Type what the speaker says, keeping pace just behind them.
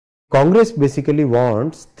Congress basically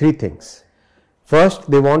wants three things. First,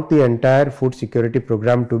 they want the entire food security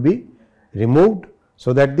program to be removed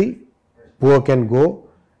so that the poor can go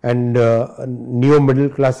and neo middle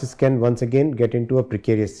classes can once again get into a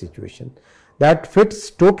precarious situation. That fits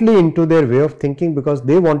totally into their way of thinking, because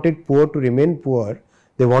they wanted poor to remain poor.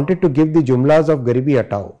 They wanted to give the jumlas of garibi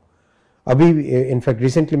hatao. In fact,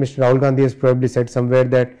 recently Mr. Rahul Gandhi has probably said somewhere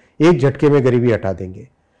that ek jhatke mein garibi hata denge.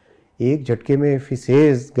 Ek jhatke mein, if he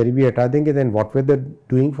says garibi hata denge, then what were they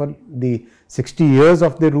doing for the 60 years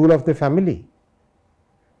of the rule of the family?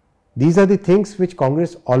 These are the things which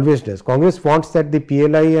Congress always does. Congress wants that the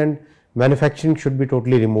PLI and manufacturing should be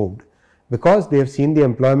totally removed, because they have seen the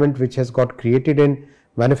employment which has got created in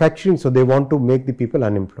manufacturing, so they want to make the people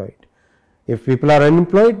unemployed. If people are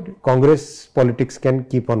unemployed, Congress politics can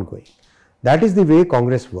keep on going. That is the way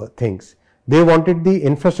Congress thinks. They wanted the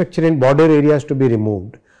infrastructure in border areas to be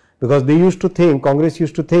removed, because they used to think, Congress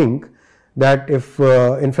used to think that if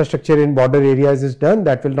infrastructure in border areas is done,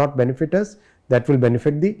 that will not benefit us, that will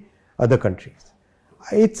benefit the other countries.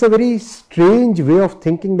 It's a very strange way of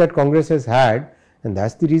thinking that Congress has had, and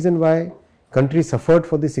that's the reason why country suffered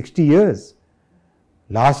for the 60 years.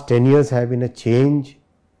 Last 10 years have been a change,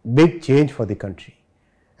 big change for the country,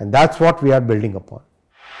 and that's what we are building upon.